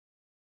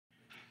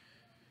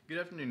Good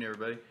afternoon,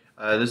 everybody.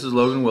 This is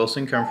Logan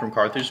Wilson, coming from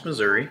Carthage,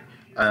 Missouri.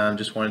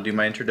 Just want to do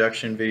my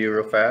introduction video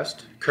real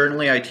fast.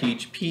 Currently, I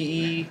teach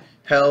PE,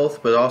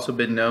 health, but also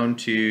been known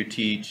to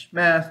teach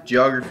math,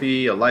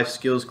 geography, a life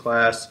skills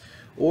class,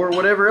 or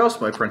whatever else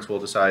my principal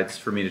decides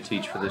for me to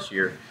teach for this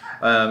year,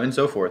 and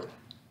so forth.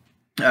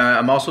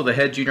 I'm also the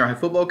head junior high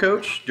football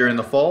coach during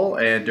the fall,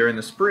 and during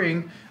the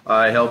spring,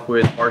 I help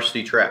with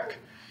varsity track.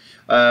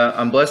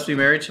 I'm blessed to be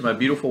married to my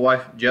beautiful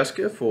wife,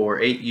 Jessica, for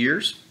 8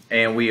 years.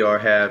 And we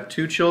have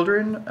 2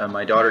 children,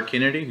 my daughter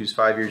Kennedy, who's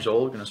 5 years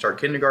old, going to start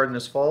kindergarten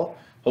this fall,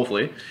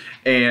 hopefully,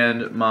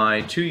 and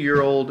my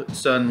 2-year-old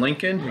son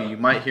Lincoln, who you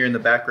might hear in the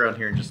background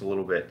here in just a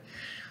little bit.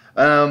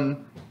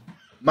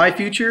 My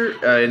future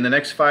in the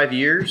next 5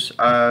 years,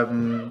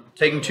 I'm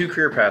taking 2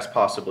 career paths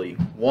possibly.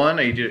 One,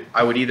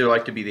 I would either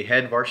like to be the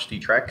head varsity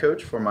track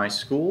coach for my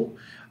school,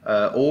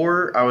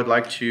 or I would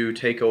like to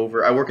take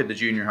over, I work at the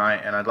junior high,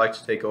 and I'd like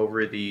to take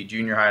over the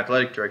junior high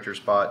athletic director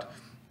spot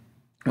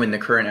when the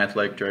current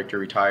athletic director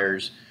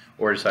retires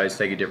or decides to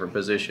take a different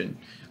position.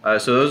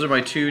 So those are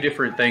my 2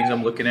 different things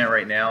I'm looking at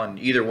right now, and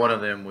either one of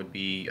them would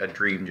be a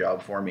dream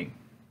job for me.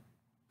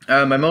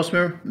 My most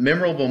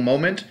memorable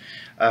moment,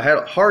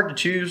 hard to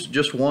choose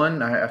just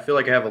one. I feel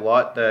like I have a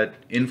lot that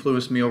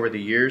influenced me over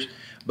the years,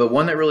 but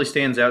one that really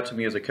stands out to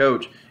me as a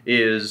coach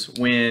is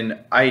when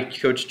I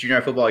coach junior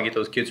high football. I get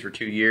those kids for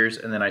 2 years,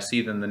 and then I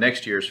see them the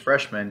next year as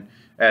freshmen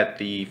at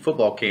the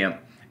football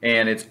camp.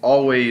 And it's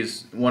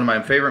always one of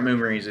my favorite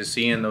memories is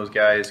seeing those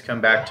guys come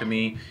back to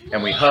me,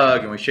 and we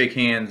hug and we shake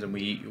hands and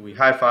we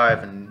high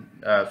five and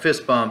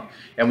fist bump,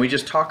 and we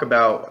just talk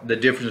about the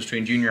difference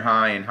between junior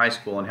high and high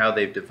school and how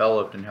they've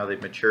developed and how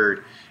they've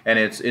matured. And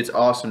it's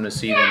awesome to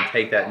see them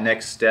take that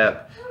next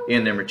step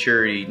in their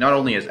maturity, not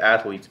only as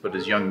athletes but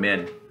as young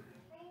men.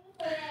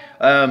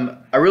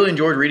 I really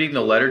enjoyed reading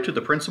the letter to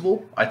the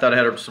principal. I thought it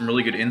had some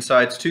really good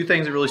insights. 2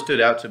 things that really stood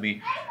out to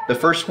me. The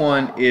first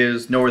one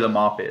is know where the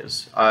mop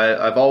is.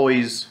 I've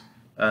always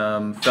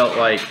felt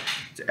like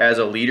as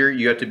a leader,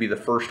 you have to be the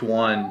first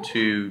one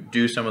to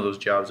do some of those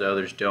jobs that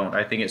others don't.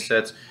 I think it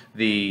sets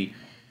that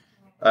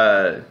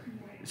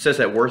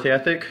worth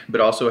ethic,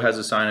 but also has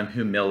a sign of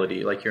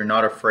humility. Like you're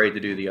not afraid to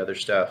do the other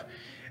stuff.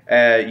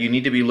 You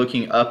need to be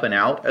looking up and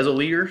out as a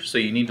leader, so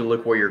you need to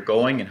look where you're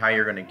going and how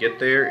you're going to get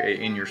there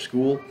in your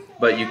school,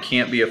 but you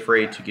can't be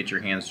afraid to get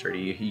your hands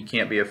dirty. You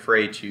can't be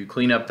afraid to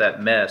clean up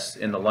that mess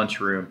in the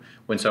lunchroom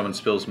when someone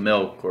spills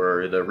milk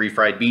or the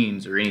refried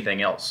beans or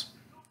anything else.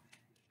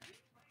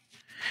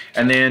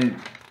 And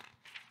then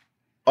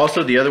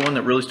also the other one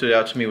that really stood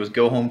out to me was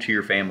go home to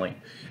your family.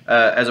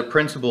 As a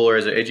principal or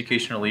as an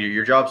educational leader,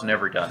 your job's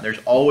never done. There's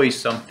always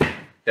something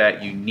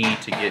that you need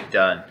to get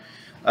done.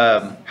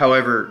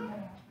 However,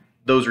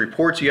 those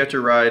reports you have to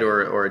write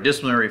or a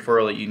disciplinary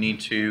referral that you need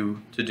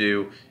to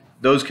do,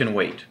 those can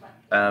wait.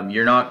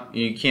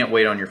 You can't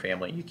wait on your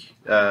family.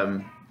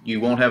 You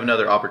won't have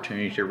another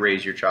opportunity to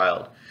raise your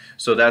child.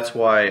 So that's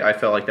why I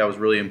felt like that was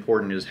really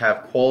important, is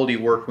have quality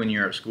work when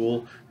you're at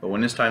school, but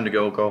when it's time to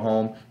go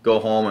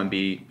home and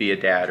be a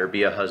dad or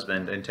be a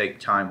husband and take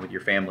time with your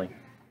family.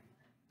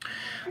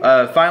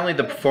 Finally,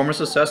 the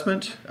performance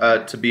assessment.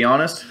 To be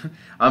honest,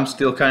 I'm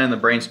still kind of in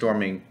the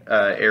brainstorming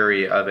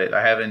area of it.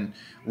 I haven't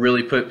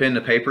really put pen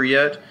to paper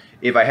yet.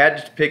 If I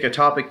had to pick a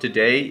topic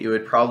today, it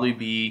would probably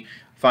be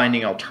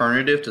finding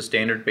alternative to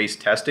standard-based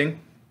testing.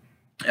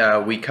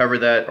 I cover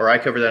that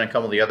in a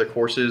couple of the other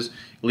courses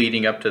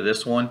leading up to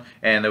this one,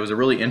 and it was a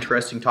really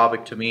interesting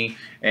topic to me,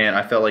 and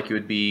I felt like it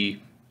would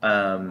be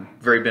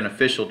very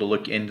beneficial to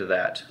look into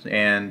that.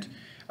 And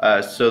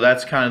so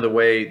that's kind of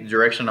the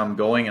direction I'm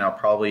going, and I'll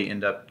probably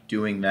end up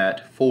doing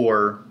that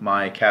for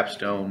my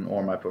capstone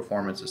or my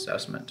performance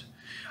assessment.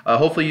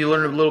 Hopefully you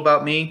learned a little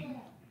about me.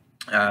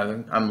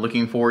 I'm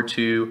looking forward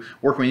to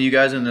working with you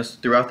guys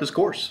throughout this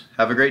course.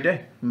 Have a great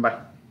day. Bye.